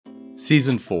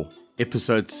Season 4,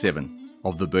 Episode 7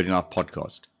 of the Birding Life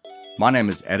Podcast. My name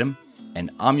is Adam, and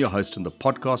I'm your host on the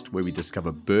podcast where we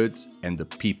discover birds and the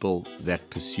people that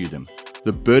pursue them.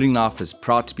 The Birding Life is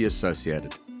proud to be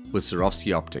associated with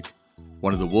Swarovski Optic,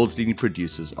 one of the world's leading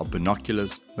producers of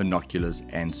binoculars,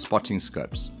 and spotting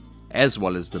scopes, as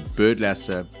well as the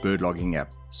Birdlasser bird logging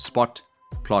app. Spot,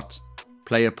 plot,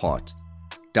 play a part.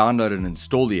 Download and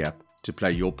install the app to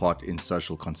play your part in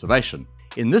social conservation.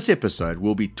 In this episode,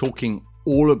 we'll be talking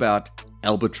all about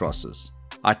albatrosses.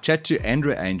 I chat to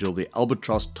Andrea Angel, the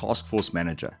Albatross Task Force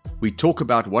Manager. We talk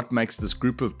about what makes this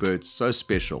group of birds so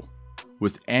special,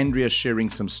 with Andrea sharing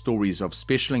some stories of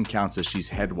special encounters she's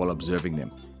had while observing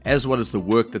them, as well as the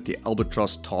work that the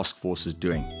Albatross Task Force is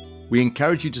doing. We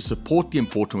encourage you to support the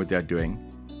important work they're doing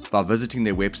by visiting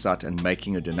their website and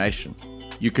making a donation.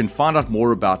 You can find out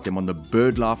more about them on the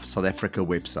BirdLife South Africa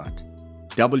website,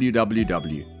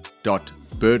 www.birdlife.org.za.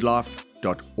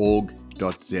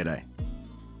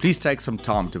 Please take some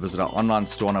time to visit our online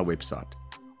store on our website.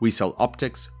 We sell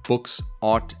optics, books,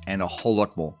 art, and a whole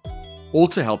lot more, all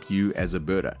to help you as a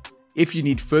birder. If you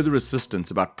need further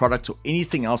assistance about products or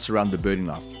anything else around the birding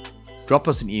life, drop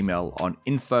us an email on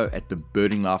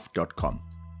info@thebirdinglife.com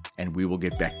and we will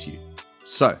get back to you.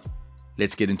 So,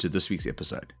 let's get into this week's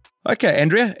episode. Okay,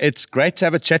 Andrea, it's great to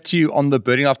have a chat to you on the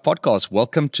Birding Life Podcast.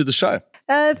 Welcome to the show.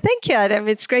 Thank you, Adam.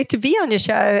 It's great to be on your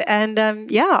show. And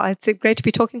it's great to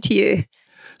be talking to you.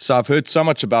 So I've heard so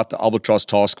much about the Albatross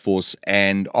Task Force,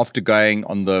 and after going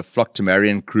on the Flock to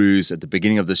Marion cruise at the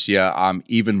beginning of this year, I'm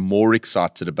even more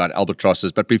excited about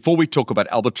albatrosses. But before we talk about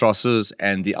albatrosses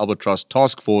and the Albatross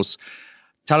Task Force,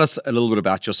 tell us a little bit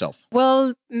about yourself.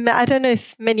 Well, I don't know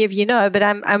if many of you know, but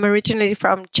I'm originally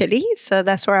from Chile, so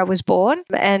that's where I was born.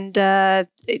 And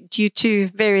due to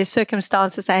various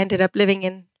circumstances, I ended up living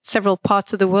in several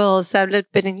parts of the world. So I've lived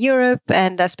a bit in Europe,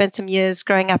 and I spent some years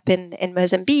growing up in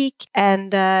Mozambique,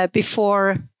 and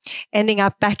before ending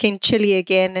up back in Chile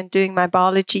again and doing my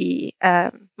biology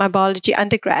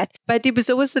undergrad. But it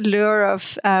was always the lure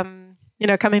of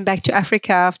coming back to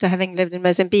Africa after having lived in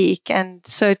Mozambique. And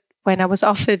so when I was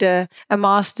offered a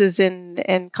master's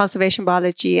in conservation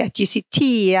biology at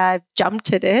UCT, I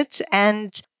jumped at it.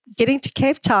 And getting to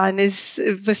Cape Town it's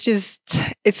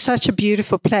such a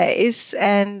beautiful place,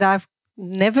 and I've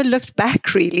never looked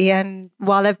back really. And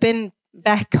while I've been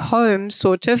back home,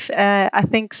 sort of, I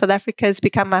think South Africa has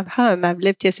become my home. I've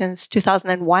lived here since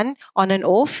 2001, on and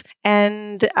off,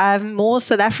 and I'm more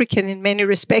South African in many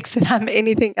respects than I'm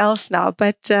anything else now.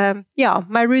 But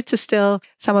my roots are still,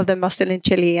 some of them are still in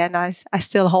Chile, and I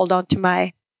still hold on to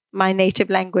my native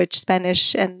language,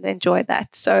 Spanish, and enjoy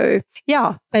that. So,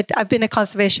 but I've been a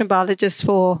conservation biologist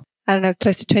for,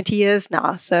 close to 20 years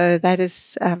now. So that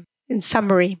is, in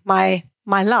summary, my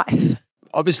life.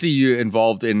 Obviously, you're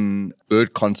involved in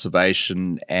bird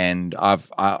conservation, and I'm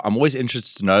always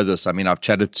interested to know this. I mean, I've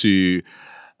chatted to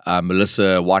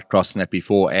Melissa Whitecross and that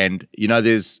before, and,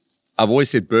 I've always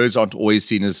said birds aren't always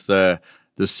seen as the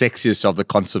sexiest of the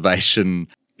conservation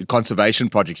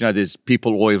project. There's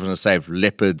people always want to save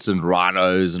leopards and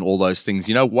rhinos and all those things.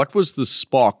 What was the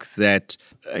spark that,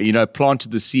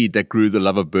 planted the seed that grew the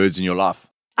love of birds in your life?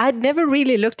 I'd never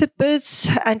really looked at birds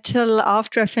until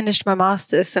after I finished my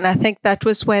master's. And I think that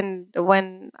was when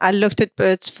I looked at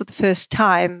birds for the first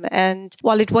time. And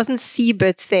while it wasn't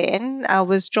seabirds then, I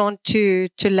was drawn to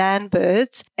land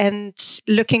birds and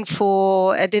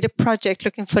I did a project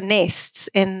looking for nests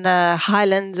in the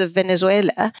highlands of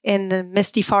Venezuela in the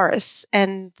misty forests.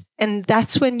 And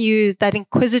that's when that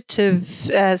inquisitive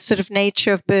sort of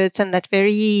nature of birds and that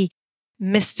very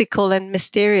mystical and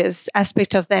mysterious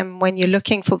aspect of them, when you're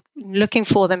looking for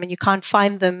them and you can't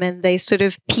find them, and they sort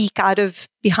of peek out of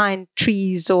behind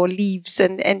trees or leaves,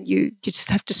 and you just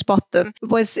have to spot them,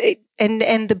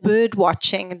 and the bird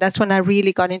watching. And that's when I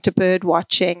really got into bird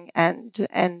watching and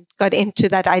got into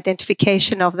that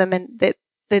identification of them, and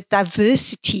the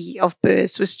diversity of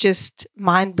birds was just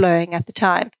mind-blowing at the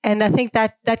time. And I think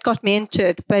that got me into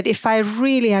it. But if I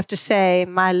really have to say,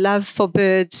 my love for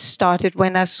birds started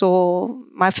when I saw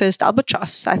my first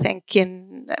albatross, I think,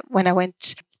 when I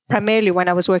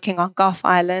was working on Gough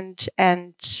Island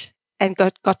and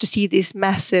got to see these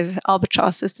massive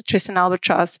albatrosses, the Tristan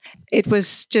albatross. It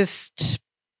was just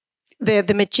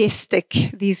the majestic,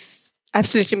 these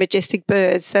absolutely majestic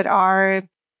birds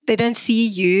they don't see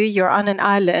you. You're on an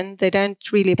island. They don't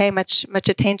really pay much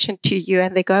attention to you,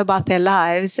 and they go about their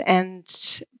lives.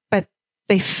 But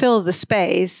they fill the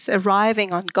space.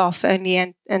 Arriving on Gough only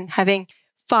and having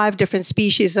 5 different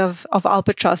species of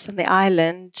albatross on the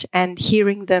island, and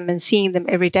hearing them and seeing them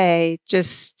every day,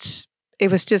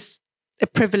 it was just a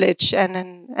privilege and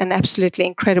an absolutely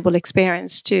incredible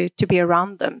experience to be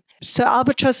around them. So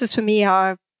albatrosses for me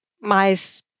are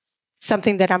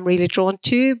something that I'm really drawn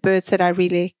to, birds that I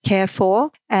really care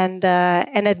for and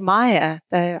admire.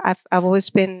 I've always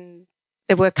been.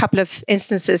 There were a couple of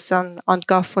instances on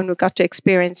Gough when we got to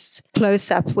experience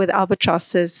close up with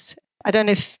albatrosses. I don't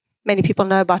know if many people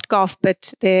know about Gough,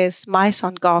 but there's mice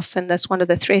on Gough, and that's one of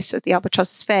the threats that the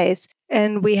albatrosses face.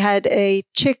 And we had a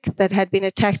chick that had been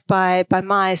attacked by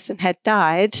mice and had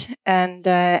died, and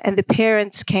the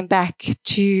parents came back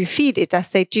to feed it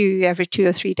as they do every 2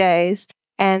 or 3 days.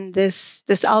 And this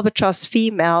albatross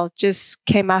female just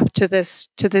came up to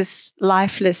this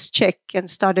lifeless chick and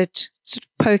started sort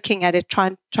of poking at it,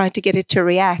 trying to get it to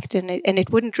react, and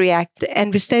it wouldn't react.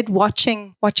 And we stayed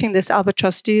watching this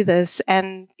albatross do this,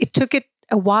 and it took it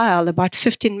a while, about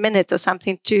 15 minutes or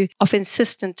something, of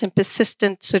insistent and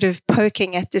persistent sort of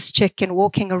poking at this chick and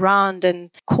walking around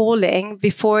and calling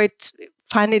before it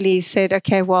finally said,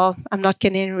 "Okay, well, I'm not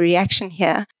getting any reaction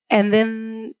here." And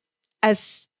then,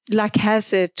 as luck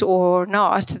has it or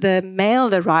not, the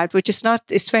male arrived, which is not,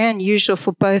 it's very unusual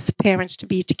for both parents to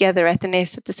be together at the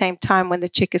nest at the same time. When the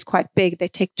chick is quite big, they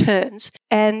take turns.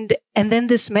 And then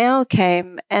this male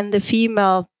came, and the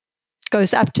female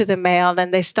goes up to the male,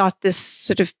 and they start this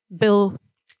sort of bill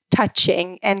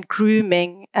touching and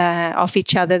grooming of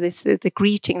each other, the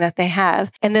greeting that they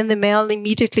have. And then the male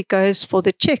immediately goes for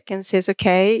the chick and says,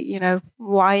 "Okay,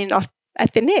 why are you not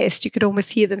at the nest?" You could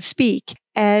almost hear them speak.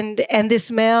 And this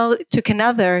male took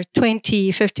another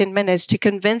 20, 15 minutes to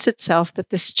convince itself that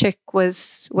this chick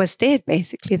was dead,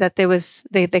 basically, that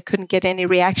they couldn't get any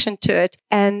reaction to it.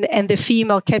 And the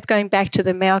female kept going back to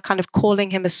the male, kind of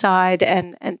calling him aside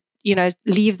and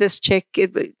leave this chick.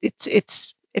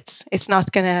 It's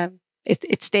not gonna,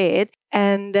 it's dead.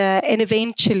 And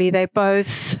eventually they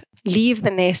both leave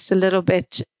the nest a little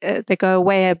bit. They go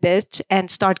away a bit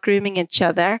and start grooming each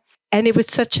other. And it was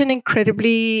such an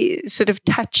incredibly sort of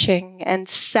touching and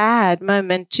sad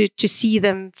moment to see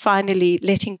them finally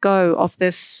letting go of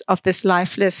this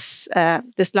lifeless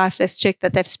chick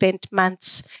that they've spent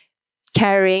months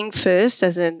carrying, first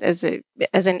as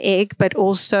an egg, but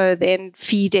also then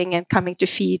feeding and coming to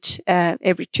feed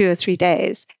every 2 or 3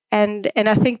 days. And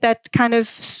I think that kind of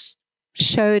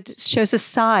shows a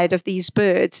side of these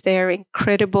birds, their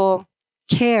incredible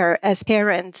care as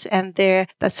parents and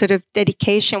that sort of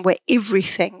dedication where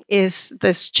everything is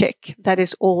this chick. That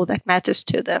is all that matters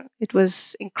to them. It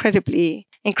was incredibly,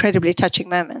 incredibly touching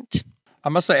moment. I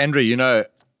must say, Andrea,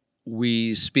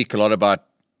 we speak a lot about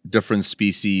different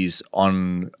species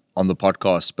on the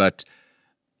podcast, but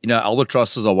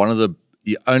albatrosses are one of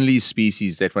the only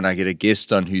species that when I get a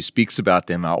guest on who speaks about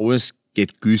them, I always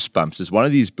get goosebumps. It's one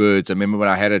of these birds. I remember when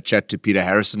I had a chat to Peter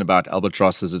Harrison about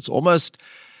albatrosses, it's almost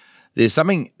there's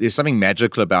something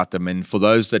magical about them. And for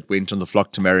those that went on the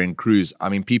Flock to Marion cruise, I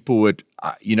mean, people would,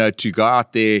 to go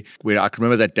out there, where I can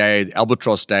remember that day, the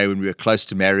Albatross Day, when we were close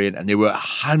to Marion, and there were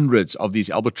hundreds of these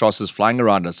albatrosses flying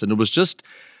around us. And it was just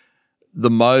the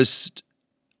most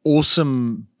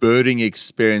awesome birding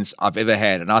experience I've ever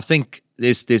had. And I think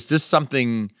there's just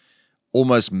something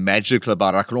almost magical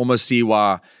about it. I can almost see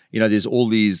why, there's all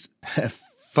these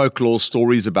folklore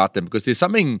stories about them, because there's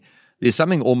something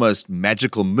almost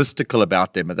magical, mystical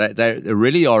about them. They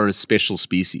really are a special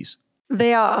species.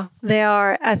 They are.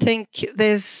 I think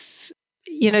there's,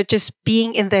 just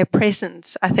being in their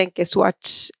presence, I think is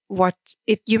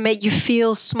you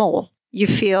feel small, you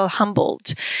feel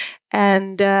humbled.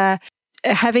 And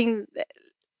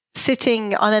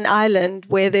sitting on an island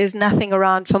where there's nothing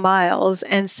around for miles,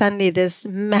 and suddenly this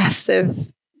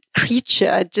massive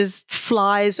creature just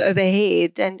flies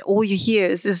overhead, and all you hear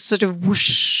is this sort of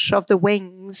whoosh of the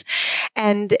wings,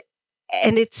 and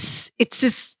it's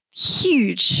this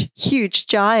huge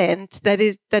giant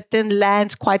that then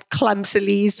lands quite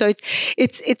clumsily. So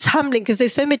it's humbling because they're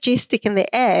so majestic in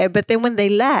the air, but then when they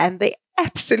land, they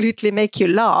absolutely make you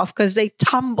laugh because they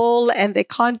tumble and they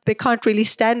can't really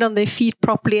stand on their feet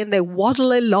properly, and they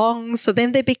waddle along. So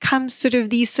then they become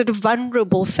these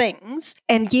vulnerable things.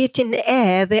 And yet in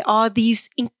air, there are these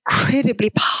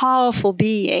incredibly powerful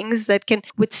beings that can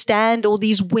withstand all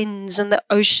these winds and the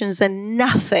oceans, and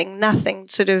nothing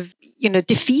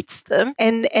defeats them.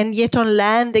 And yet on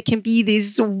land, there can be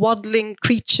these waddling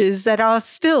creatures that are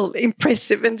still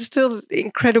impressive and still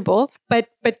incredible. But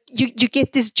you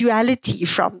get this duality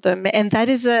from them, and that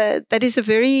is a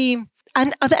very,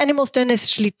 and other animals don't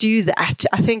necessarily do that.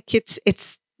 I think it's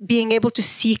being able to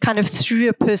see kind of through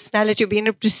a personality, or being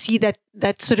able to see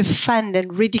that sort of fun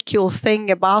and ridicule thing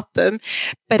about them,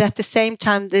 but at the same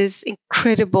time there's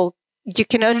incredible you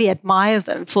can only admire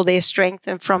them for their strength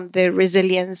and from their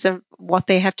resilience and what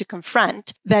they have to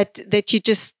confront, that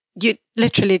you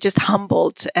literally just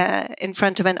humbled in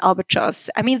front of an albatross.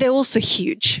 I mean, they're also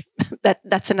huge.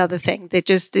 That's another thing. They're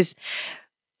just this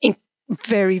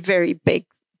very, very big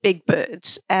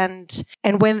birds. And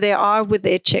when they are with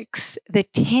their chicks, the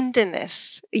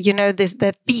tenderness, there's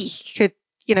that beak could,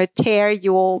 tear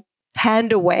your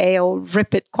hand away or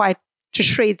rip it quite to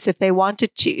shreds if they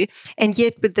wanted to. And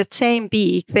yet with the same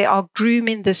beak, they are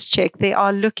grooming this chick. They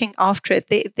are looking after it.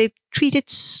 They treat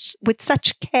it with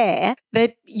such care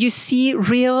that you see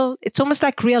it's almost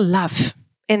like real love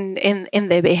in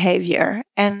their behavior.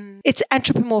 And it's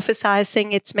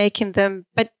anthropomorphizing, it's making them,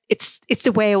 but it's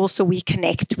the way also we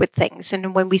connect with things.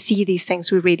 And when we see these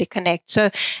things, we really connect. So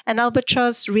an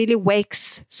albatross really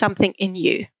wakes something in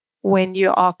you when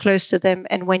you are close to them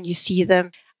and when you see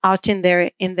them out in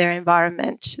their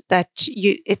environment, that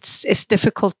it's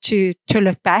difficult to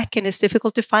look back, and it's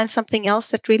difficult to find something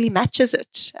else that really matches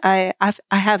it. I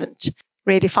haven't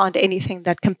really found anything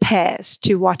that compares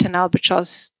to what an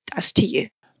albatross does to you.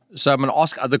 So I'm going to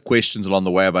ask other questions along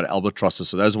the way about albatrosses.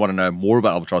 So those who want to know more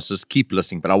about albatrosses, keep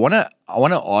listening. But I want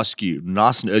to ask you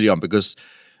nice and early on, because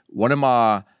one of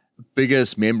my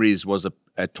biggest memories was a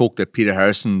talk that Peter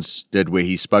Harrison's did, where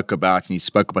he spoke about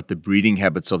the breeding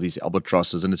habits of these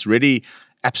albatrosses, and it's really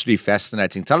absolutely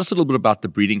fascinating. Tell us a little bit about the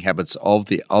breeding habits of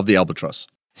the albatross.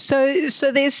 So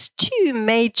there's two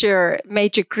major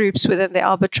groups within the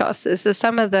albatrosses. So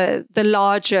some of the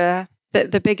larger,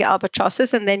 the bigger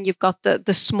albatrosses, and then you've got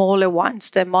the smaller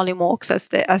ones, the mollyhawks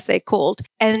as they're called.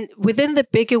 And within the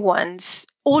bigger ones,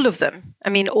 all of them, I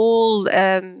mean, all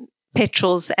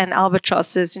petrels and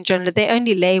albatrosses in general, they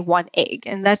only lay one egg.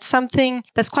 And that's something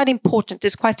that's quite important.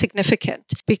 It's quite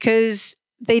significant because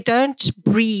they don't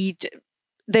breed.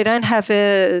 They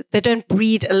don't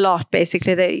breed a lot,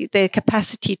 basically. Their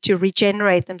capacity to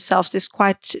regenerate themselves is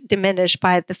quite diminished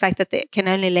by the fact that they can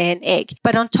only lay an egg.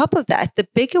 But on top of that, the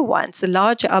bigger ones, the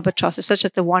larger albatrosses, such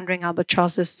as the wandering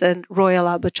albatrosses and royal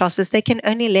albatrosses, they can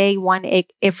only lay one egg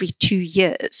every 2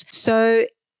 years. So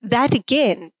that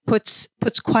again puts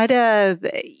quite a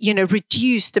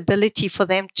reduced ability for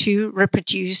them to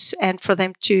reproduce and for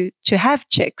them to have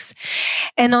chicks.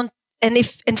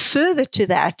 And further to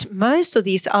that, most of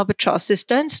these albatrosses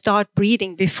don't start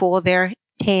breeding before they're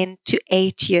 10 to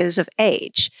 8 years of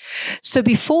age. So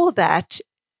before that,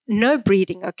 no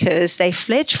breeding occurs. They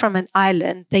fledge from an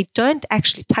island. They don't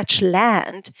actually touch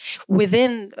land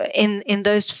in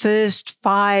those first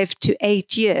 5 to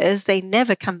 8 years. They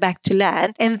never come back to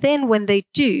land. And then when they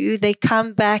do, they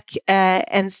come back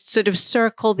and sort of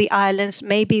circle the islands,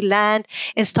 maybe land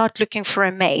and start looking for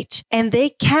a mate. And they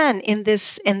can, in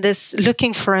this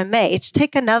looking for a mate,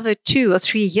 take another 2 or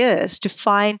 3 years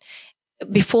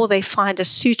before they find a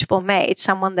suitable mate,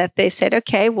 someone that they said,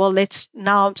 okay, well, let's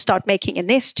now start making a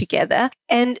nest together.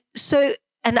 And so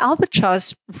an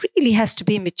albatross really has to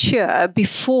be mature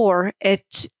before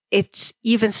it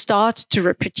even starts to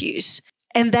reproduce.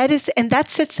 And that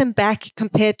sets them back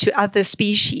compared to other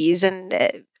species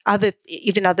and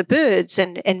even other birds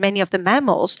and many of the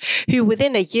mammals who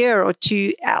within a year or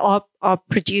two are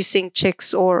producing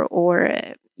chicks or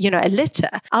a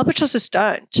litter. Albatrosses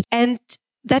don't. And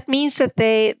that means that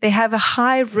they have a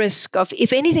high risk of,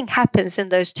 if anything happens in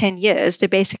those 10 years, they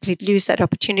basically lose that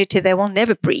opportunity. They will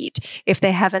never breed if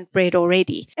they haven't bred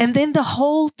already. And then the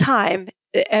whole time,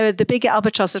 the bigger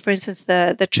albatrosses, for instance,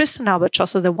 the Tristan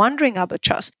albatross or the wandering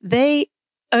albatross, they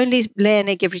only lay an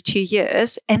egg every 2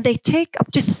 years, and they take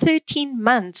up to 13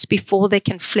 months before they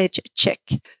can fledge a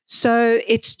chick. So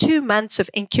it's 2 months of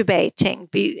incubating,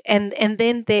 and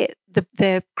then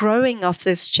the growing of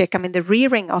this chick, the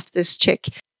rearing of this chick,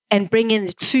 and bringing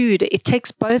it food, it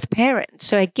takes both parents.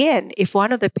 So again, if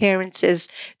one of the parents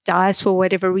dies for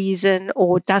whatever reason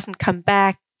or doesn't come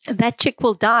back, that chick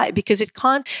will die because it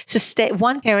can't sustain.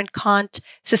 One parent can't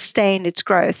sustain its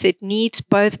growth. It needs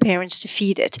both parents to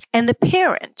feed it. And the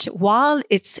parent, while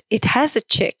it has a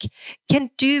chick,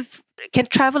 can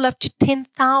travel up to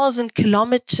 10,000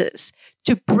 kilometers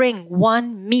to bring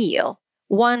one meal,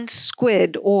 one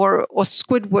squid or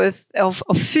squid worth of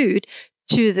food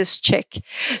to this chick.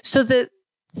 So the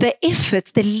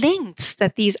efforts, the lengths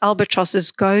that these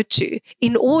albatrosses go to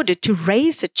in order to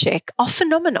raise a chick are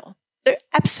phenomenal. They're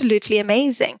absolutely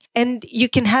amazing. And you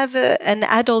can have an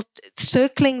adult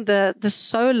circling the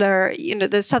solar,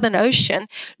 the Southern Ocean,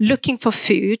 looking for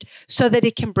food so that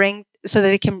it can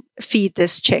feed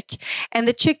this chick. And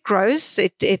the chick grows.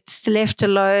 It's left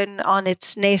alone on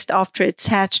its nest after it's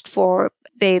hatched for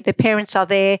the parents are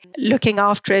there looking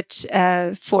after it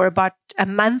for about a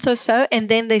month or so, and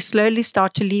then they slowly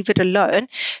start to leave it alone.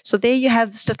 So there you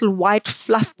have this little white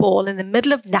fluff ball in the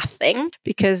middle of nothing,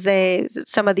 because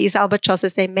some of these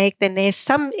albatrosses, they make their nests,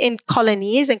 some in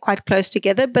colonies and quite close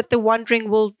together, but the wandering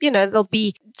will, there'll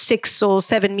be 6 or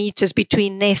 7 meters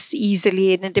between nests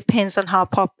easily, and it depends on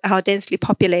how densely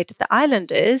populated the island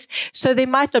is. So they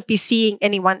might not be seeing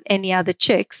any other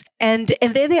chicks. And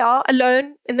there they are,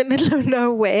 alone in the middle of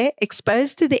nowhere,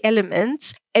 exposed to the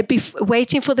elements,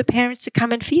 waiting for the parents to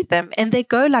come and feed them. And they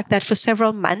go like that for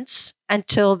several months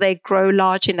until they grow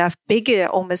large enough, bigger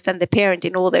almost than the parent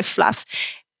in all their fluff,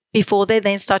 before they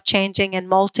then start changing and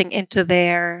molting into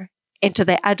their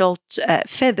adult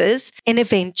feathers. And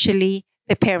eventually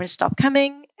the parents stop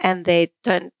coming, and they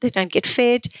don't get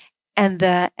fed, and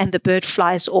the bird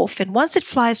flies off. And once it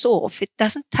flies off, it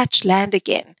doesn't touch land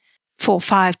again for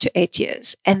 5 to 8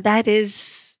 years. And that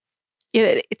is,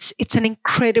 it's an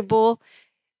incredible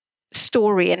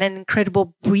story and an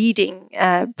incredible breeding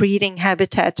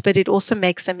habitat, but it also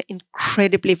makes them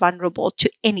incredibly vulnerable to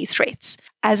any threats.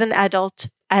 As an adult,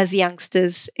 as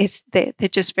youngsters, they're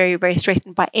just very, very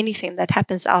threatened by anything that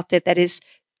happens out there that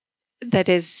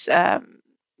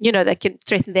can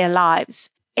threaten their lives,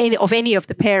 of any of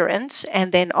the parents,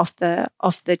 and then of the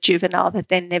juvenile that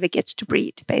then never gets to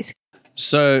breed, basically.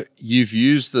 So you've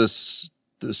used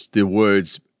the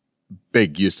words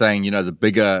big. You're saying, the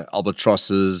bigger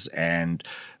albatrosses and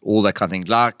all that kind of thing.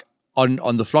 Like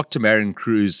on the Flock to Marion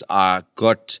cruise, I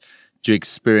got to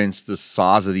experience the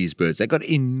size of these birds. They got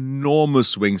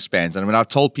enormous wingspans. And when I've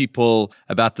told people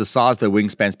about the size of their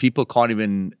wingspans, people can't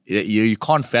even, you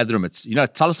can't fathom it.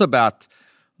 Tell us about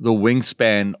the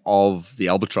wingspan of the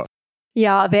albatross.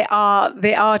 Yeah, they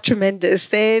are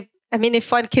tremendous.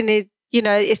 If one can,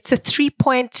 it's a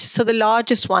 3-point, so the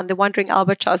largest one, the wandering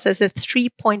albatross, has a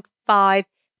 3.5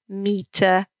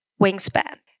 meter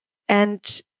wingspan.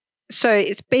 And so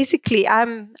it's basically,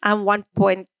 I'm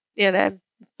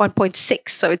 1.6,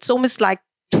 so it's almost like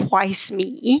twice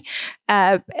me,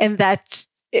 and that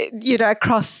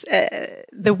across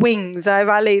the wings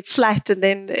I lay flat, and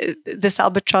then this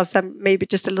albatross I'm maybe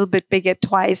just a little bit bigger,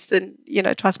 twice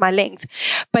my length,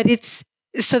 but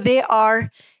so they are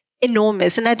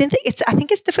enormous. And I think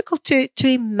it's difficult to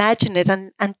imagine it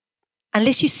and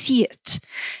unless you see it,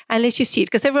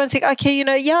 because everyone's like, okay,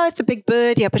 it's a big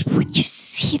bird, yeah, but when you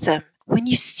see them, when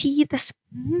you see this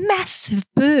massive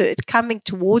bird coming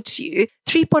towards you,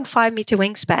 3.5 meter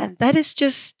wingspan, that is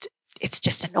just, it's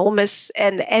just enormous.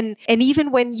 And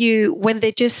even when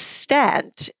they just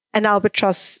stand, an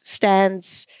albatross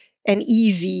stands an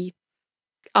easy,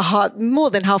 more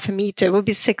than half a meter, it will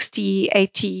be 60,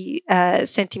 80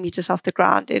 centimeters off the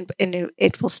ground, and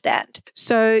it will stand.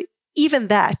 So even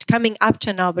that, coming up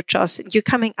to an albatross, you're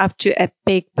coming up to a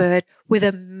big bird with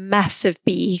a massive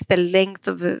beak, the length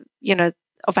of a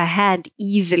hand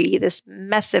easily, this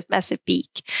massive, massive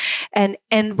beak. And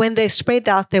when they spread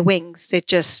out their wings, they're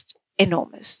just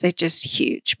enormous. They're just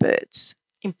huge birds.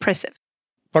 Impressive.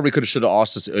 Probably should have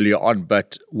asked this earlier on,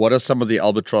 but what are some of the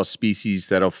albatross species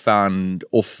that are found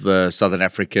off the Southern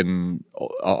African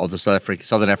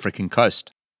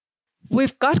coast?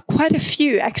 We've got quite a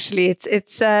few, actually.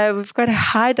 We've got a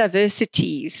high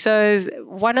diversity. So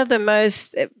one of the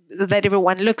most that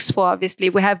everyone looks for, obviously,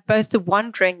 we have both the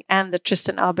wandering and the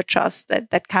Tristan albatross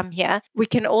that come here. We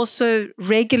can also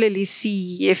regularly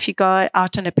see, if you go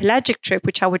out on a pelagic trip,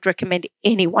 which I would recommend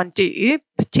anyone do,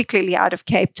 particularly out of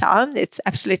Cape Town. It's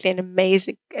absolutely an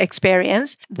amazing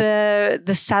experience. The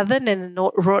southern and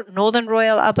the northern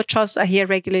royal albatross are here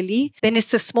regularly. Then it's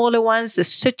the smaller ones, the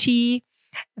sooty.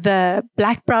 The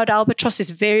black-browed albatross is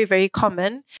very, very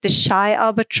common. The shy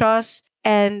albatross,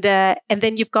 and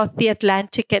then you've got the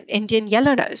Atlantic and Indian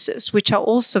yellow noses, which are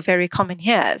also very common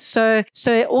here. So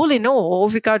all in all,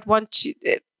 we've got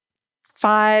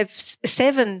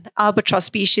 7 albatross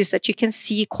species that you can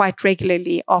see quite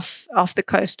regularly off the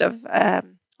coast of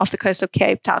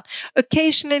Cape Town.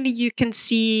 Occasionally, you can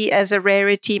see as a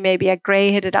rarity maybe a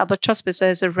grey-headed albatross, but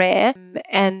those are rare.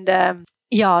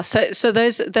 So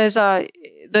those are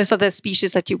the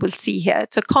species that you will see here.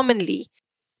 So commonly,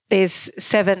 there's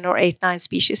 7 or 8, 9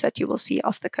 species that you will see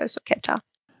off the coast of Cape Town.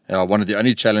 One of the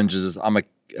only challenges is I'm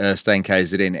staying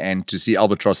KZN, and to see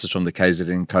albatrosses from the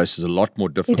KZN coast is a lot more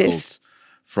difficult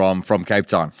from Cape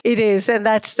Town. It is, and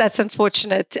that's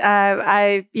unfortunate.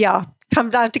 Come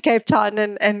down to Cape Town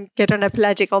and get on a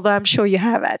pelagic, although I'm sure you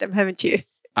have, Adam, haven't you?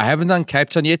 I haven't done Cape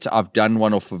Town yet. I've done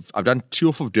 2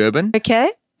 off of Durban.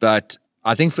 Okay. But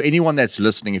I think for anyone that's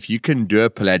listening, if you can do a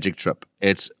pelagic trip,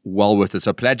 it's well worth it.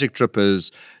 So pelagic trip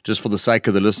is, just for the sake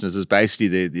of the listeners, is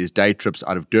basically there's day trips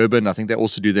out of Durban. I think they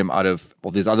also do them out of,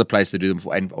 well, there's other places they do them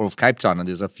for, and or of Cape Town, and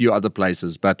there's a few other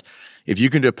places. But if you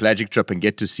can do a pelagic trip and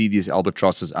get to see these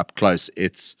albatrosses up close,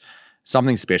 it's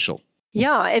something special.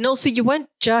 Yeah, and also you won't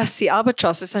just see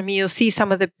albatrosses. I mean, you'll see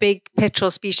some of the big petrel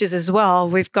species as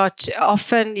well.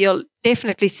 You'll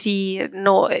definitely see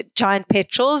giant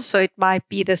petrels, so it might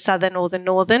be the southern or the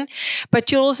northern, but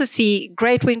you'll also see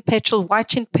great winged petrel,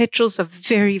 white-chinned petrels are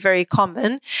very, very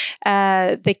common.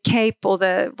 The Cape or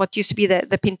what used to be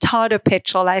the pintado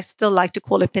petrel, I still like to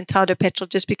call it pintado petrel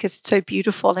just because it's so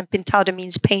beautiful, and pintado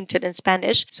means painted in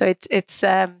Spanish, so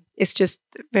it's just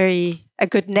a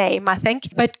good name, I think.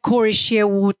 But Corey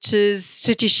shearwaters,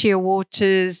 sooty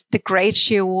shearwaters, the great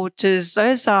shearwaters,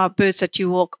 those are birds that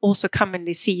you will also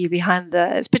commonly see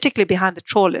particularly behind the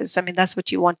trawlers. I mean, that's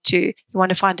what you want to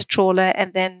find a trawler.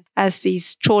 And then as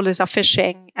these trawlers are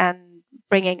fishing and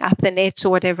bringing up the nets or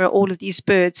whatever, all of these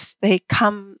birds, they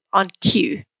come on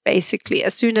cue, basically.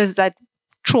 As soon as that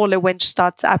trawler winch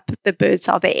starts up, the birds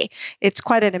are there. It's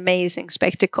quite an amazing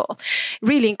spectacle.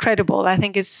 Really incredible. I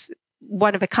think it's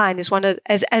one of a kind. It's one of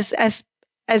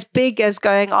as big as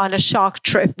going on a shark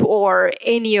trip or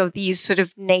any of these sort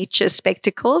of nature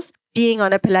spectacles. Being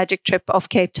on a pelagic trip off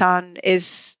Cape Town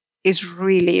is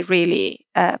really, really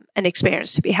an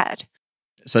experience to be had.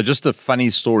 So just a funny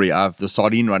story. The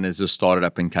sardine run has just started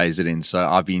up in KZN. So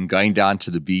I've been going down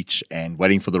to the beach and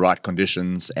waiting for the right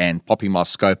conditions and popping my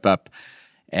scope up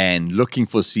and looking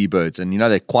for seabirds. And,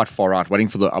 they're quite far out, waiting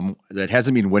for it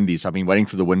hasn't been windy, so I've been waiting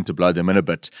for the wind to blow them in a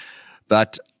bit.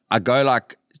 But I go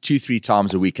like 2-3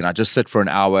 times a week, and I just sit for an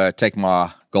hour, take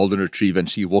my golden retriever, and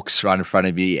she walks around in front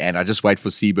of me, and I just wait for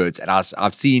seabirds. And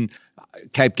I've seen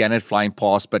Cape Gannet flying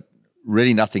past, but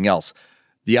really nothing else.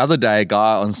 The other day,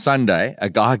 on Sunday, a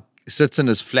guy sits in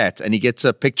his flat and he gets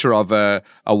a picture of a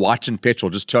white-chinned petrel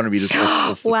just 200 meters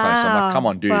off the coast. I'm like, come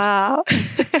on, dude. Wow.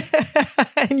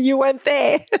 And you went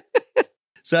there.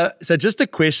 So just a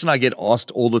question I get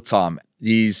asked all the time.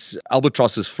 These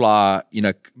albatrosses fly,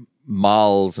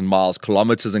 miles and miles,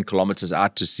 kilometers and kilometers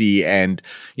out to sea, and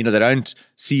they don't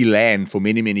see land for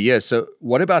many, many years. So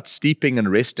what about sleeping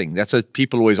and resting? That's what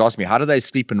people always ask me. How do they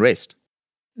sleep and rest?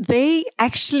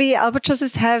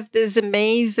 Albatrosses have this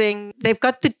amazing, they've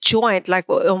got the joint, like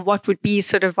on what would be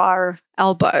sort of our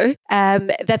elbow,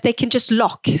 that they can just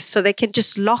lock. So they can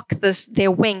just lock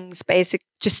their wings basically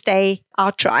to stay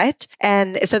outright.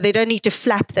 And so they don't need to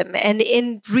flap them. And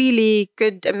in really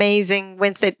good, amazing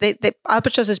winds, the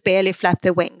albatrosses barely flap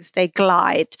their wings. They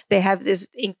glide. They have this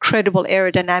incredible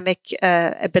aerodynamic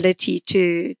ability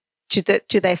to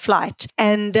their flight.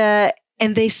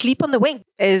 And they sleep on the wing,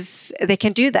 they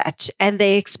can do that. And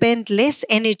they expend less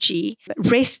energy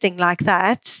resting like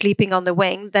that, sleeping on the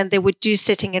wing, than they would do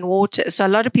sitting in water. So a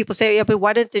lot of people say, yeah, but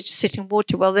why don't they just sit in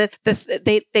water? Well,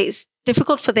 it's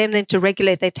difficult for them then to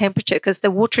regulate their temperature because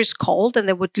the water is cold and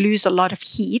they would lose a lot of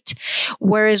heat.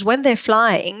 Whereas when they're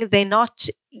flying, they're not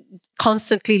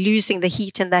constantly losing the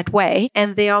heat in that way,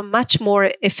 and they are much more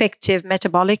effective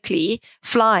metabolically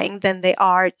flying than they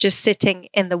are just sitting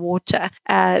in the water.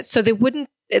 So they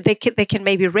can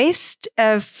maybe rest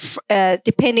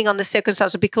depending on the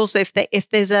circumstances, because if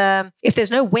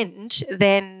there's no wind,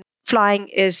 then flying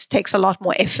takes a lot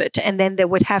more effort, and then they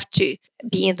would have to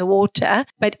be in the water.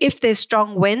 But if there's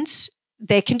strong winds,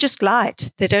 they can just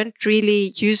glide. They don't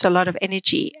really use a lot of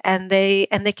energy, and they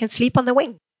can sleep on the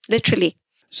wing, literally.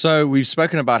 So we've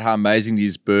spoken about how amazing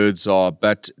these birds are,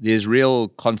 but there's real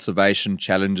conservation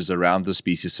challenges around the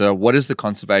species. So what is the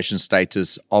conservation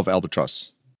status of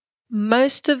albatross?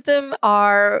 Most of them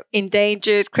are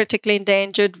endangered, critically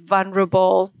endangered,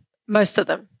 vulnerable. Most of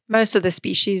them. Most of the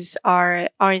species are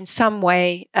in some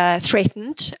way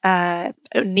threatened,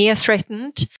 near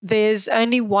threatened. There's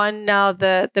only one now,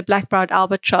 the black-browed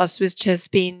albatross, which has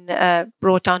been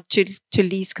brought on to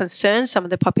least concern. Some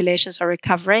of the populations are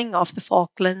recovering off the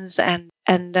Falklands and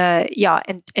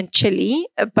Chile,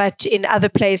 but in other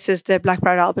places, the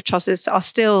black-browed albatrosses are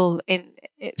still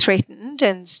threatened,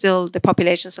 and still the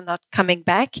populations are not coming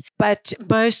back. But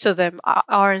most of them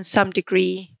are in some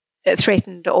degree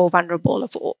threatened or vulnerable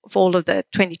of all of the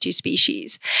 22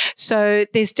 species. So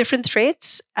there's different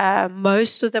threats.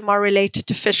 Most of them are related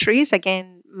to fisheries.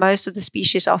 Again, most of the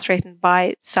species are threatened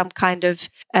by some kind of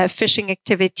fishing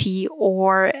activity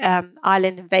or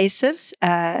island invasives.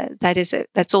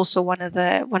 That's also one of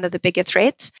the bigger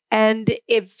threats. And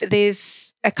if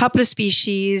there's a couple of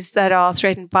species that are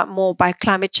threatened more by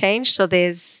climate change, so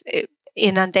there's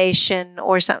inundation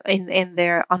or some on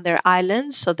their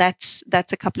islands. So that's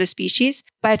a couple of species,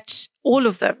 but all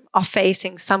of them are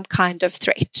facing some kind of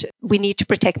threat. We need to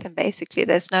protect them. Basically,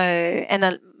 there's no,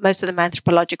 and most of them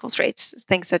anthropological threats,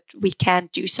 things that we can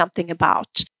do something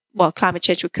about. Well, climate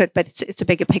change we could, but it's a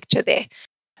bigger picture there.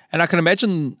 And I can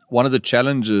imagine one of the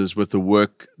challenges with the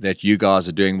work that you guys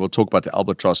are doing, we'll talk about the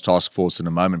Albatross Task Force in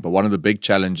a moment, but one of the big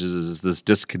challenges is this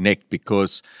disconnect,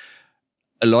 because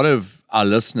a lot of our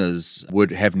listeners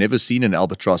would have never seen an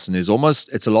albatross, and it's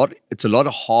a lot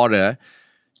harder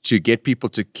to get people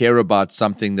to care about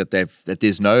something that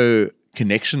there's no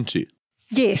connection to.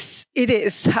 Yes, it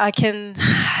is. I can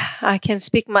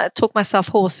talk myself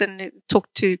hoarse and talk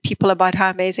to people about how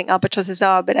amazing albatrosses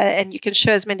are, and you can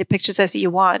show as many pictures as you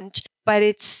want, but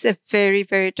it's a very,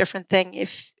 very different thing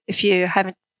if you're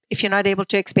not able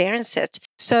to experience it.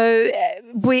 So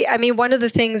one of the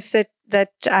things that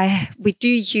we do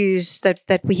use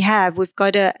that we've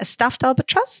got a stuffed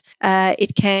albatross.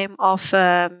 It came off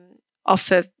a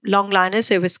longliner,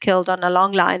 so it was killed on a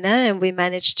longliner, and we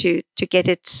managed to get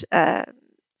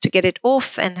it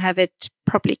off and have it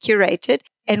properly curated.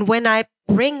 And when I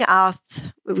bring out,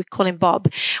 we call him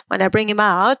Bob, when I bring him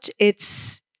out,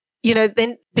 it's,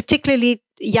 then particularly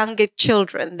younger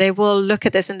children, they will look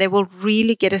at this and they will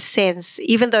really get a sense,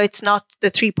 even though it's not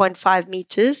the 3.5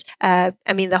 meters.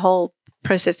 The whole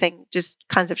processing just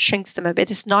kind of shrinks them a bit.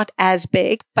 It's not as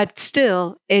big, but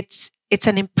still it's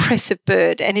an impressive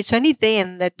bird. And it's only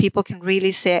then that people can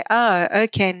really say, oh,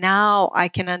 okay, now I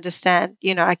can understand,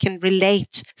 I can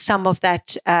relate some of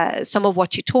that, some of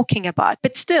what you're talking about.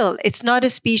 But still, it's not a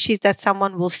species that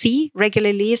someone will see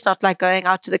regularly. It's not like going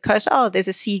out to the coast, oh, there's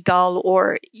a seagull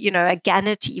or, a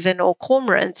gannet even, or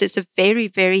cormorants. It's a very,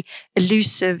 very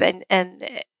elusive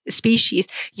and species.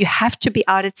 You have to be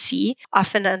out at sea,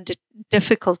 often under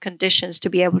difficult conditions, to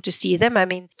be able to see them.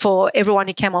 For everyone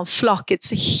who came on flock,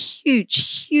 it's a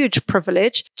huge, huge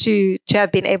privilege to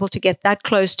have been able to get that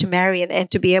close to Marion and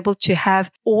to be able to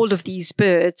have all of these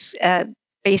birds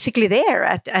basically there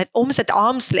at almost at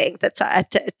arm's length at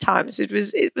times. It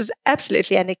was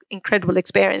absolutely an incredible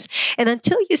experience. And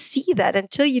until you see that,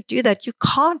 until you do that, you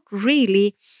can't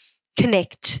really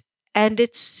connect. And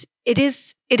it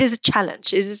is a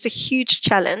challenge. It is a huge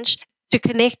challenge to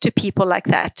connect to people like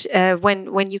that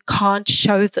when you can't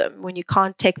show them, when you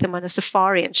can't take them on a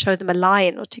safari and show them a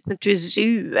lion, or take them to a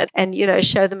zoo and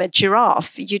show them a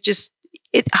giraffe.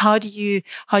 How do you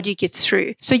get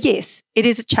through? So yes, it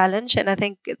is a challenge, and I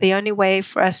think the only way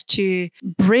for us to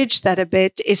bridge that a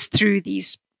bit is through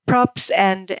these props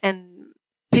and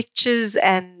pictures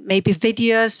and maybe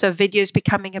videos. So videos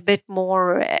becoming a bit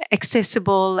more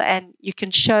accessible, and you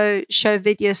can show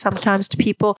videos sometimes to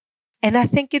people. And I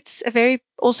think it's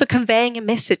also conveying a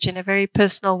message in a very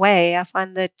personal way. I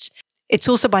find that it's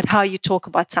also about how you talk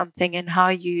about something and how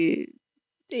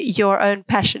your own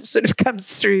passion sort of comes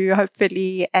through,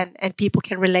 hopefully, and people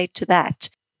can relate to that.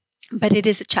 But it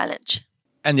is a challenge.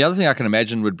 And the other thing I can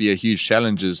imagine would be a huge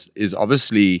challenge is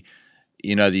obviously,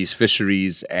 these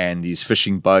fisheries and these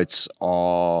fishing boats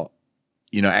are,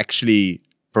 actually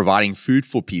providing food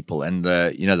for people, and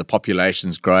the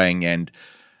population's growing, and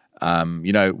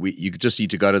you just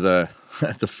need to go to the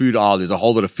food aisle. There's a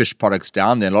whole lot of fish products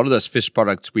down there. A lot of those fish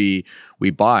products we're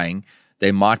buying,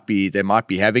 they might be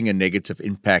having a negative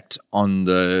impact on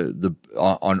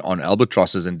on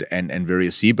albatrosses and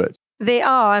various seabirds. They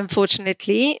are,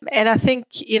 unfortunately. And I think,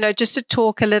 just to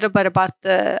talk a little bit about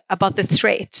the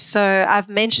threats. So I've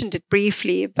mentioned it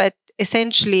briefly, but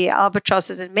essentially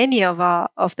albatrosses and many of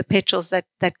the petrels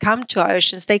that come to our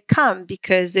oceans, they come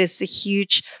because there's a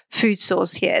huge food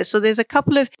source here. So there's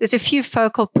a few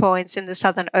focal points in the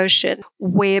Southern Ocean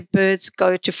where birds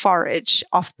go to forage,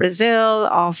 off Brazil,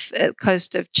 off the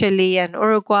coast of Chile and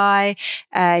Uruguay,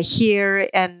 here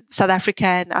and South Africa,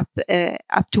 and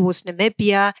up towards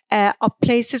Namibia, are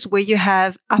places where you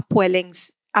have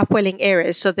upwelling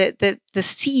areas. So the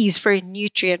sea is very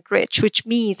nutrient rich, which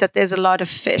means that there's a lot of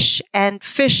fish. And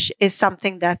fish is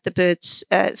something that the birds,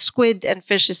 squid and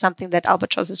fish is something that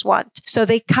albatrosses want. So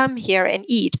they come here and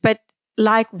eat. But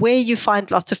like where you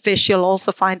find lots of fish, you'll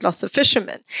also find lots of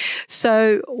fishermen.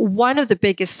 So one of the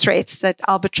biggest threats that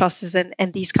albatrosses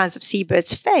and these kinds of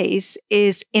seabirds face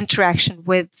is interaction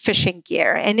with fishing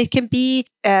gear. And it can be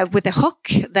with a hook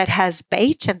that has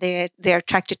bait and they're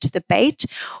attracted to the bait.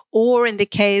 Or in the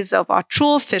case of our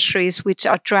trawl fisheries, which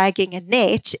are dragging a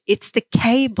net, it's the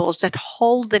cables that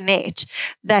hold the net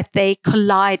that they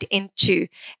collide into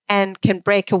and can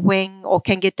break a wing or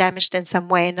can get damaged in some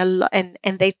way,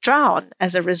 and they drown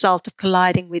as a result of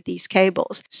colliding with these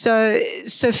cables. So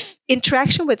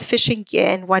interaction with fishing gear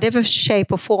in whatever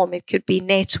shape or form, it could be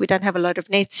nets. We don't have a lot of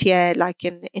nets here, like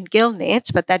in gill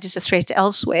nets, but that is a threat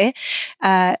elsewhere.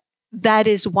 That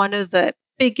is one of the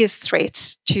biggest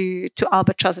threats to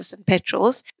albatrosses and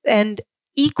petrels. And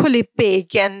equally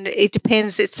big, and it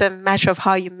depends, it's a matter of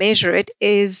how you measure it,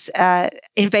 is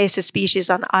invasive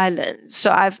species on islands.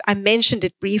 So I mentioned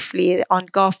it briefly on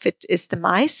GOF. It is the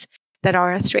mice that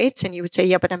are a threat. And you would say,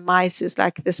 yeah, but a mice is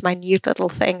like this minute little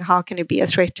thing. How can it be a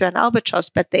threat to an albatross?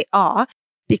 But they are,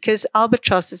 because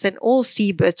albatrosses and all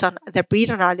seabirds that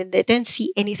breed on island, they don't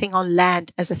see anything on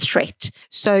land as a threat.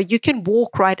 So you can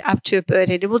walk right up to a bird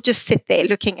and it will just sit there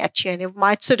looking at you, and it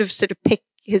might sort of pick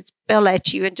his bill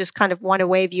at you and just kind of want to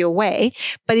wave you away,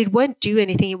 but it won't do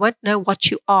anything. It won't know what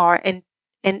you are and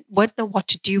won't know what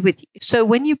to do with you. So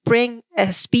when you bring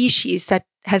a species that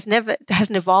hasn't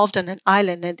evolved on an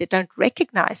island and they don't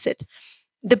recognize it,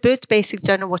 the birds basically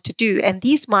don't know what to do. And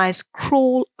these mice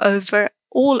crawl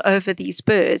all over these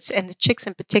birds, and the chicks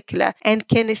in particular, and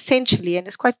can essentially, and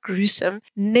it's quite gruesome,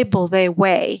 nibble their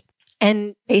way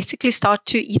and basically start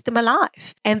to eat them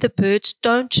alive. And the birds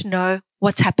don't know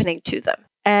what's happening to them.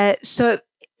 But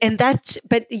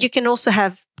you can also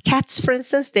have cats, for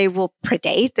instance. They will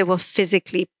predate. They will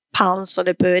physically pounce on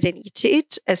a bird and eat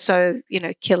it.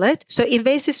 Kill it. So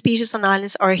invasive species on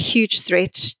islands are a huge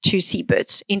threat to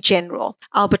seabirds in general.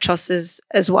 Albatrosses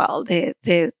as well. They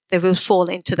will fall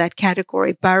into that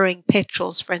category. Burrowing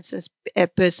petrels, for instance,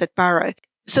 birds that burrow.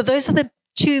 So those are the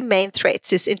two main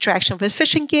threats: is interaction with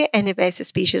fishing gear and invasive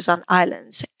species on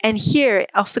islands. And here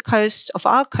off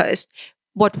our coast,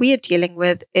 what we are dealing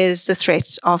with is the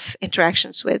threat of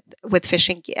interactions with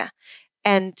fishing gear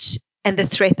and the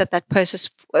threat that poses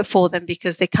for them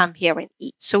because they come here and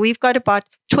eat. So we've got about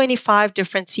 25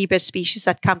 different seabird species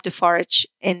that come to forage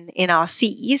in our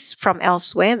seas from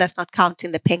elsewhere. That's not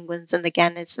counting the penguins and the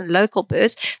gannets and local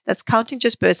birds. That's counting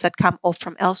just birds that come off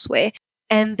from elsewhere.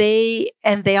 And they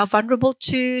are vulnerable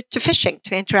to fishing,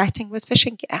 to interacting with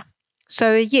fishing gear.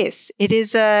 So yes, it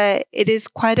is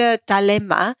quite a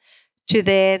dilemma to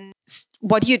then,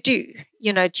 what do? Do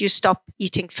you stop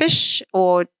eating fish,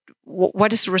 or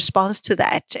what is the response to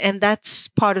that? And that's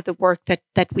part of the work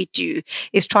that we do,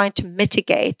 is trying to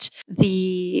mitigate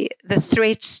the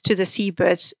threats to the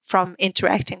seabirds from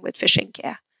interacting with fishing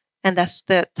gear. And that's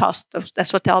the task.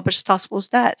 That's what the Albatross Task Force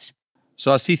does.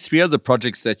 So I see 3 other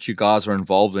projects that you guys are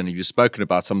involved in. You've spoken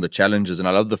about some of the challenges, and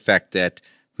I love the fact that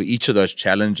for each of those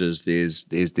challenges, there's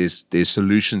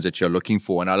solutions that you're looking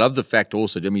for. And I love the fact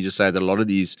also, let me just say, that a lot of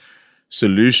these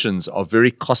solutions are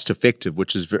very cost effective,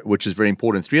 which is very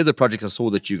important. 3 of the projects I saw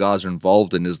that you guys are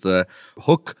involved in is the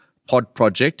Hook Pod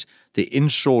project, the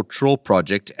Inshore Trawl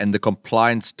project, and the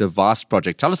Compliance Device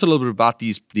project. Tell us a little bit about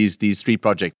these 3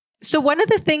 projects. So one of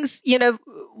the things,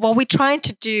 what we're trying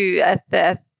to do at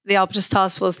the Albatross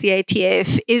Task Force, the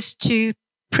ATF, is to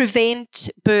prevent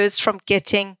birds from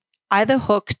getting either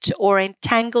hooked or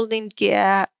entangled in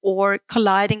gear or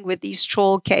colliding with these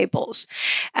trawl cables.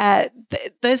 That's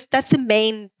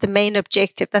the main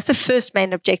objective. That's the first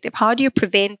main objective. How do you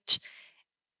prevent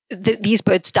these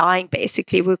birds dying,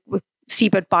 basically? With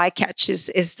seabird bycatch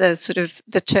is the sort of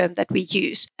the term that we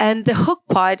use. And the hook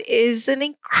pod is an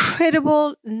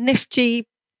incredible, nifty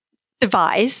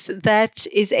device that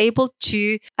is able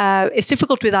to, it's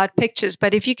difficult without pictures,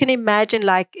 but if you can imagine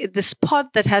like this pod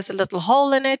that has a little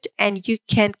hole in it, and you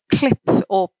can clip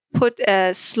or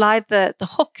slide the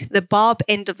hook, the barb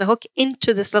end of the hook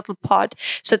into this little pod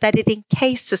so that it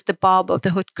encases the barb of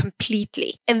the hook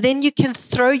completely. And then you can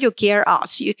throw your gear out.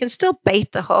 So you can still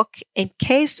bait the hook,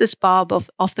 encase this barb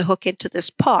of the hook into this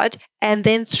pod, and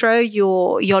then throw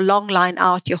your long line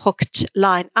out, your hooked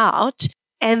line out.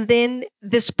 And then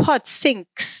this pod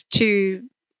sinks to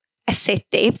a set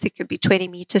depth. It could be 20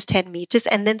 meters, 10 meters.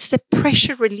 And then there's a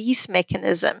pressure release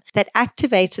mechanism that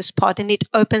activates this pod, and it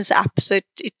opens up. So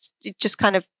it just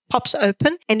kind of pops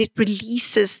open and it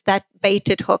releases that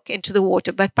baited hook into the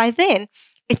water. But by then,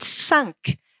 it's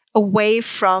sunk away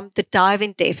from the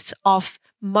diving depths of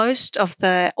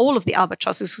all of the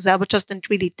albatrosses, because albatross don't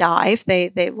really dive.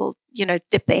 They will,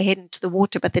 dip their head into the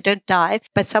water, but they don't dive.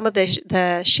 But some of the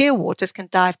shearwaters can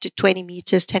dive to 20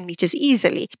 meters, 10 meters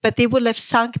easily. But they will have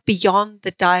sunk beyond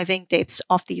the diving depths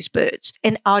of these birds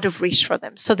and out of reach for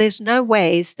them. So there's no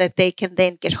ways that they can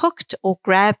then get hooked or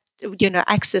grab,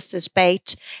 access this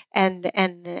bait and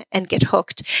get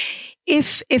hooked.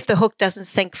 If the hook doesn't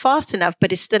sink fast enough,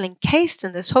 but is still encased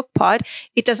in this hook pod,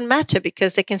 it doesn't matter,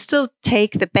 because they can still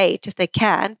take the bait if they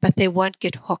can, but they won't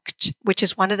get hooked, which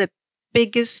is one of the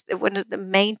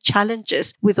main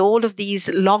challenges with all of these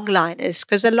longliners,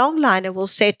 because a longliner will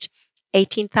set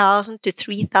 18,000 to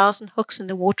 3,000 hooks in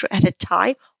the water at a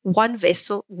time, one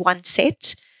vessel, one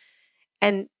set.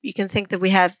 And you can think that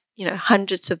we have,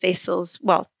 hundreds of vessels,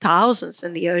 well, thousands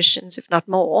in the oceans, if not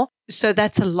more. So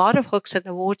that's a lot of hooks in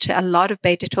the water, a lot of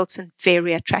baited hooks, and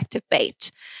very attractive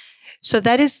bait. So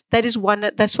that's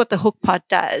what the hook pod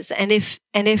does. And if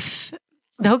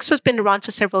the hooks has been around for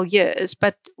several years,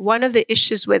 but one of the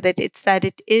issues with it's that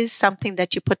it is something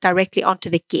that you put directly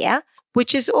onto the gear,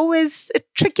 which is always a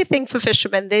tricky thing for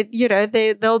fishermen. They don't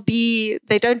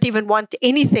even want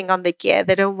anything on the gear.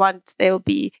 They'll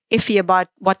be iffy about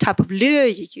what type of lure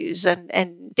you use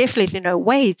and definitely no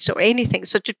weights or anything.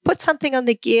 So to put something on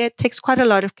the gear takes quite a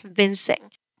lot of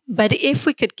convincing. But if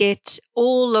we could get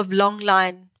all of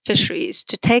longline fisheries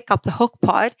to take up the hook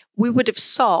pod, we would have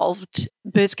solved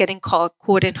birds getting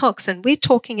caught in hooks. And we're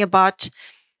talking about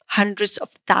hundreds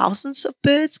of thousands of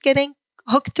birds getting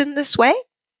hooked in this way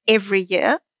every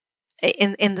year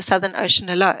in the Southern Ocean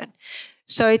alone.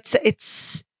 So it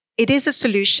is a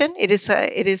solution. It is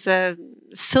a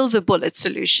silver bullet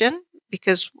solution,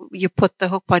 because you put the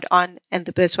hook pod on and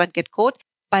the birds won't get caught.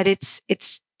 But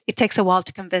it takes a while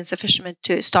to convince a fisherman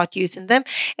to start using them.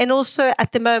 And also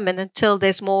at the moment, until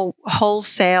there's more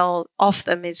wholesale of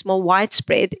them, is more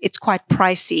widespread, it's quite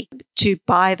pricey to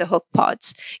buy the hook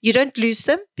pods. You don't lose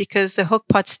them, because the hook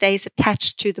pod stays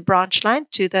attached to the branch line,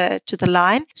 to the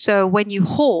line. So when you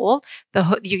haul,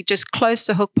 you just close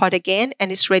the hook pod again,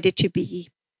 and it's ready to be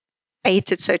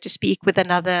baited, so to speak, with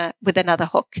another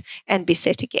hook and be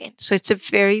set again. So it's a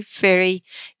very, very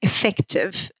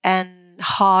effective and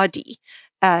hardy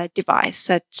device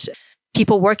that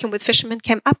people working with fishermen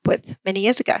came up with many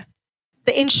years ago.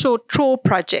 The inshore trawl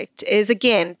project is,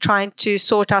 again, trying to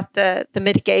sort out the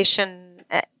mitigation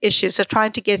issues. So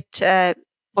trying to get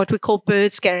what we call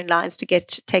bird scaring lines to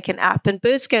get taken up. And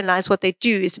bird scaring lines, what they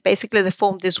do is basically they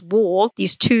form this wall,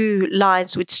 these two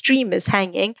lines with streamers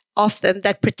hanging off them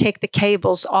that protect the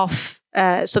cables off,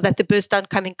 so that the birds don't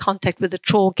come in contact with the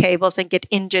trawl cables and get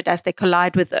injured as they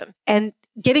collide with them. And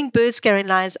getting bird scaring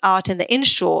lines out in the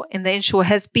inshore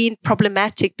has been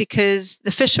problematic, because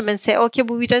the fishermen say, okay,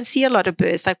 well, we don't see a lot of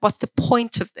birds. Like, what's the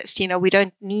point of this? We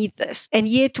don't need this. And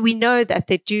yet we know that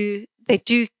they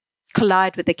do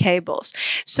collide with the cables.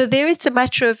 So there it's a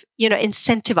matter of,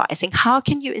 incentivizing. How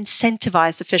can you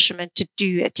incentivize a fisherman to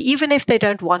do it? Even if they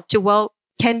don't want to, well,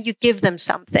 can you give them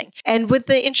something? And with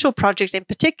the inshore project in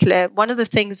particular, one of the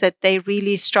things that they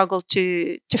really struggle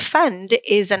to fund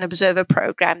is an observer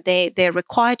program. They're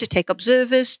required to take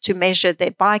observers to measure their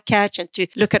bycatch and to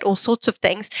look at all sorts of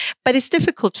things, but it's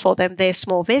difficult for them. They're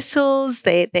small vessels.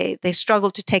 They struggle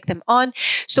to take them on.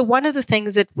 So one of the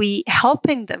things that we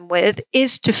helping them with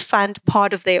is to fund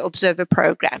part of their observer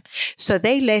program. So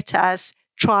they let us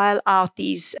trial out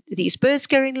these bird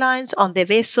scaring lines on their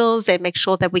vessels and make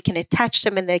sure that we can attach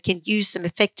them and they can use them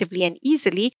effectively and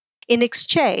easily, in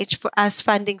exchange for us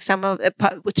funding some of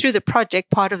through the project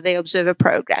part of their observer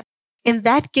program. And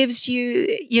that gives you,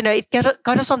 it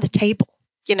got us on the table.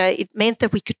 It meant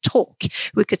that we could talk.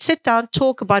 We could sit down,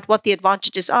 talk about what the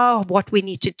advantages are, what we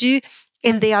need to do,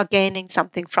 and they are gaining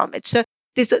something from it. So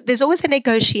there's always a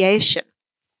negotiation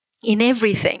in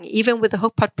everything. Even with the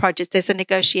hook pod project, there's a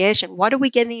negotiation. What are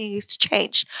we getting in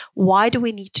exchange? Why do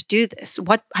we need to do this?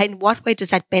 In what way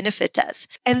does that benefit us?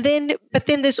 But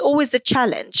then there's always the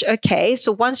challenge. Okay,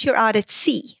 so once you're out at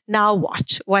sea, now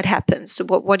what? What happens?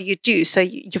 What do you do? So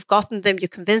you've gotten them, you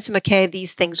convince them, okay,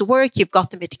 these things work. You've got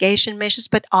the mitigation measures,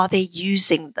 but are they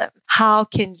using them? How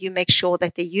can you make sure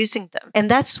that they're using them?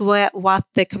 And that's what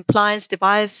the compliance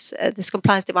device, this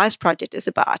compliance device project is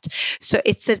about. So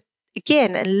it's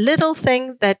again, a little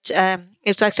thing that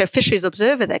it's actually a fisheries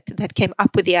observer that came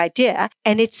up with the idea,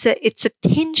 and it's a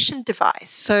tension device.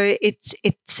 So it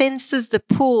senses the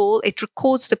pull, it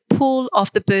records the pull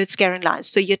of the bird scaring line.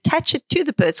 So you attach it to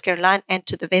the bird scaring line and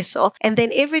to the vessel, and then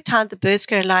every time the bird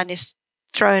scaring line is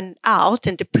thrown out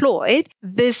and deployed,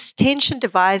 this tension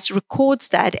device records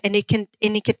that, and it can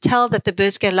tell that the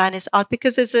bird scaring line is out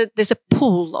because there's a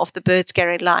pool of the bird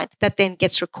scaring line that then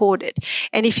gets recorded.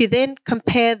 And if you then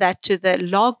compare that to the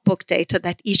logbook data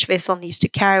that each vessel needs to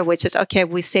carry, which is, okay,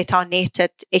 we set our net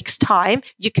at X time,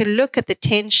 you can look at the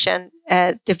tension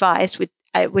device which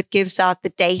gives out the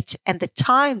date and the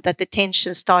time that the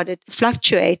tension started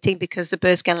fluctuating because the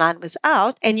bird scan line was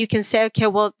out. And you can say, okay,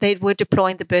 well, they were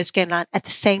deploying the bird scan line at the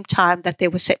same time that they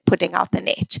were putting out the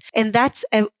net. And that's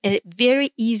a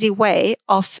very easy way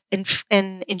of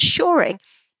ensuring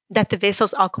that the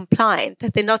vessels are compliant,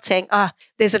 that they're not saying,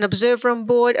 there's an observer on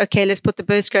board, okay, let's put the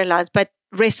bird scan lines, but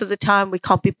rest of the time we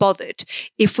can't be bothered.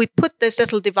 If we put those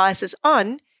little devices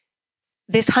on,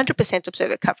 there's 100%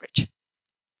 observer coverage.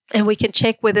 And we can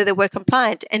check whether they were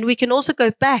compliant. And we can also go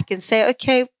back and say,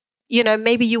 okay,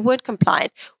 maybe you weren't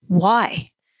compliant.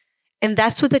 Why? And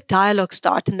that's where the dialogue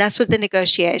starts. And that's where the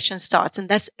negotiation starts. And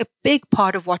that's a big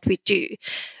part of what we do.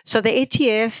 So the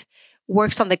ATF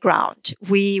works on the ground.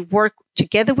 We work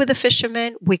together with the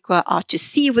fishermen. We go out to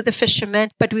sea with the fishermen,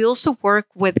 but we also work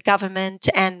with government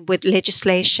and with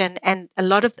legislation. And a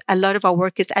lot of our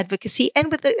work is advocacy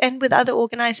and with other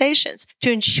organizations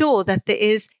to ensure that there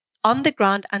is on the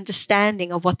ground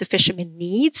understanding of what the fisherman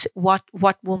needs, what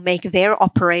will make their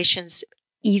operations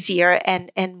easier and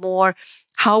more,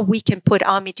 how we can put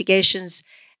our mitigations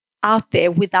out there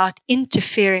without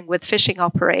interfering with fishing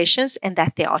operations, and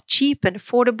that they are cheap and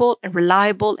affordable and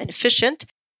reliable and efficient.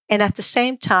 And at the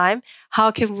same time, how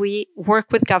can we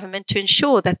work with government to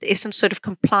ensure that there is some sort of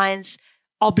compliance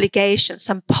obligation,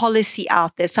 some policy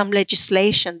out there, some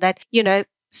legislation that,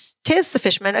 tells the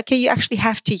fisherman, okay, you actually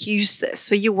have to use this.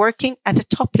 So you're working at a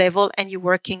top level and you're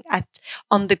working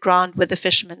on the ground with the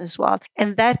fishermen as well.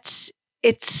 And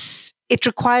it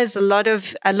requires a lot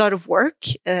of work.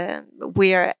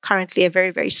 We're currently a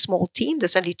very, very small team.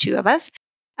 There's only 2 of us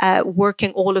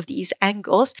working all of these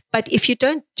angles. But if you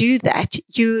don't do that,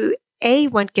 you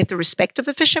won't get the respect of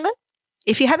a fisherman.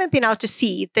 If you haven't been out to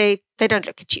sea, they don't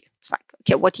look at you. It's like,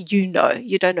 okay, what do you know?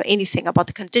 You don't know anything about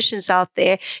the conditions out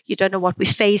there. You don't know what we're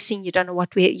facing. You don't know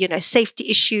what safety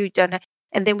issue. You don't know.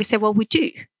 And then we say, well, we do.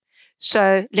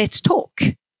 So let's talk.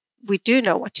 We do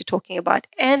know what you're talking about.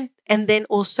 And then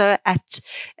also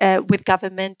with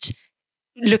government,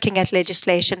 looking at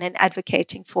legislation and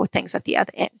advocating for things at the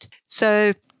other end.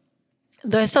 So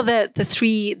those are the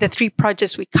three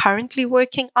projects we're currently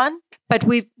working on. But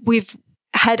we've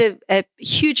had a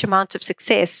huge amount of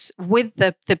success with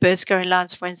the bird scaring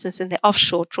lines, for instance, in the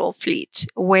offshore trawl fleet,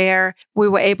 where we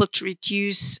were able to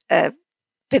reduce the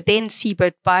then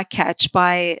seabird bycatch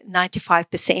by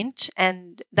 95%.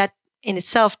 And that in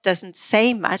itself doesn't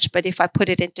say much, but if I put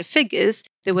it into figures,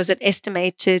 there was an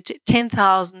estimated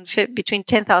between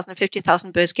 10,000 and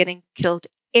 15,000 birds getting killed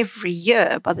every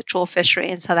year by the trawl fishery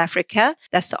in South Africa.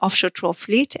 That's the offshore trawl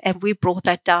fleet. And we brought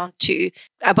that down to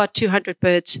about 200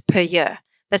 birds per year.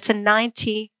 That's a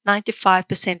 95%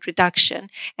 reduction.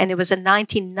 And it was a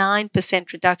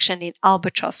 99% reduction in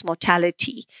albatross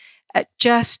mortality,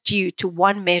 just due to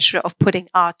one measure of putting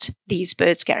out these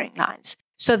bird scaring lines.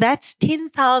 So that's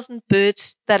 10,000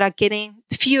 birds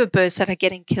fewer birds that are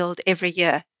getting killed every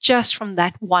year, just from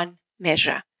that one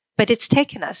measure. But it's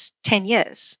taken us 10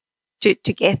 years to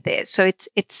get there. So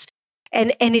it's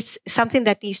something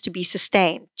that needs to be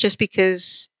sustained. Just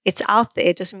because it's out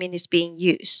there doesn't mean it's being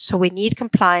used. So we need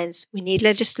compliance, we need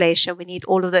legislation, we need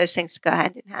all of those things to go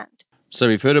hand in hand. So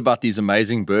we've heard about these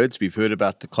amazing birds, we've heard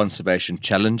about the conservation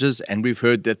challenges, and we've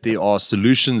heard that there are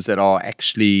solutions that are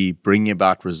actually bringing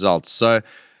about results. So,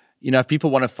 if people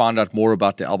want to find out more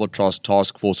about the Albatross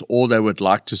Task Force, or they would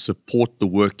like to support the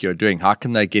work you're doing, how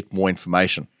can they get more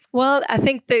information? Well, I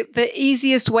think the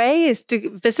easiest way is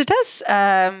to visit us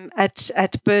at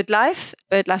BirdLife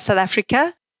South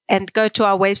Africa, and go to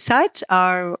our website.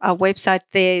 Our website,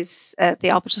 there's the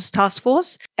Albatross Task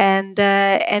Force, and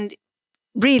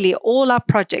really all our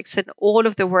projects and all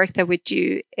of the work that we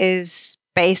do is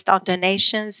based on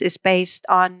donations, is based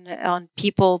on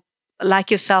people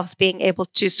like yourselves being able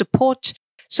to support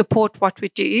what we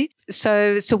do.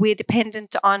 So we're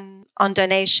dependent on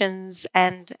donations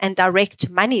and direct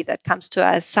money that comes to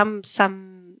us.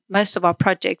 Most of our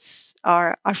projects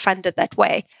are funded that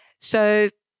way. So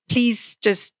please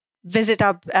just visit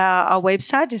our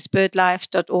website. It's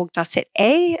birdlife.org.za,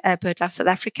 BirdLife South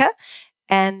Africa.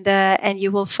 And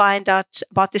you will find out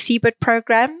about the Seabird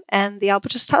program and the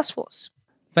Albatross Task Force.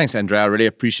 Thanks, Andrea. I really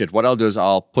appreciate it. What I'll do is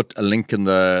I'll put a link in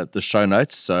the show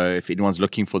notes. So if anyone's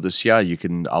looking for this year,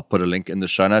 I'll put a link in the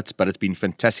show notes. But it's been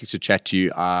fantastic to chat to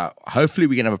you. Hopefully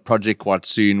we can have a project quite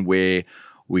soon where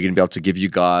we're going to be able to give you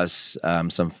guys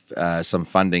some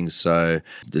funding. So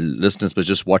the listeners, but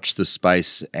just watch this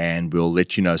space, and we'll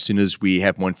let you know as soon as we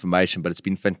have more information. But it's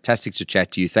been fantastic to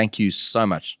chat to you. Thank you so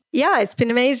much. Yeah, it's been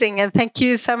amazing, and thank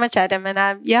you so much, Adam. And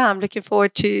I'm looking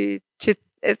forward to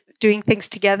doing things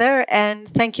together. And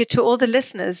thank you to all the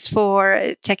listeners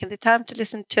for taking the time to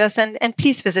listen to us. And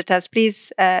please visit us.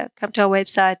 Please come to our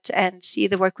website and see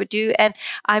the work we do. And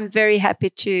I'm very happy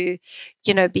to,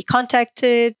 be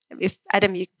contacted. If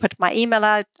Adam, you put my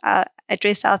email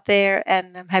address out there,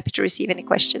 and I'm happy to receive any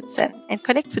questions and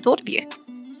connect with all of you.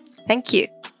 Thank you.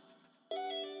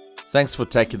 Thanks for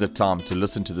taking the time to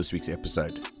listen to this week's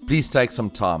episode. Please take some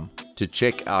time to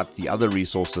check out the other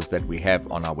resources that we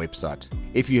have on our website.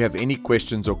 If you have any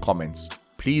questions or comments,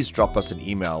 please drop us an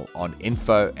email on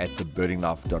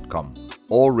info@thebirdinglife.com.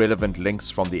 All relevant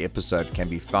links from the episode can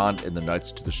be found in the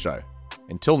notes to the show.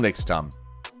 Until next time,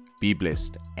 be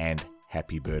blessed and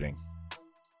happy birding.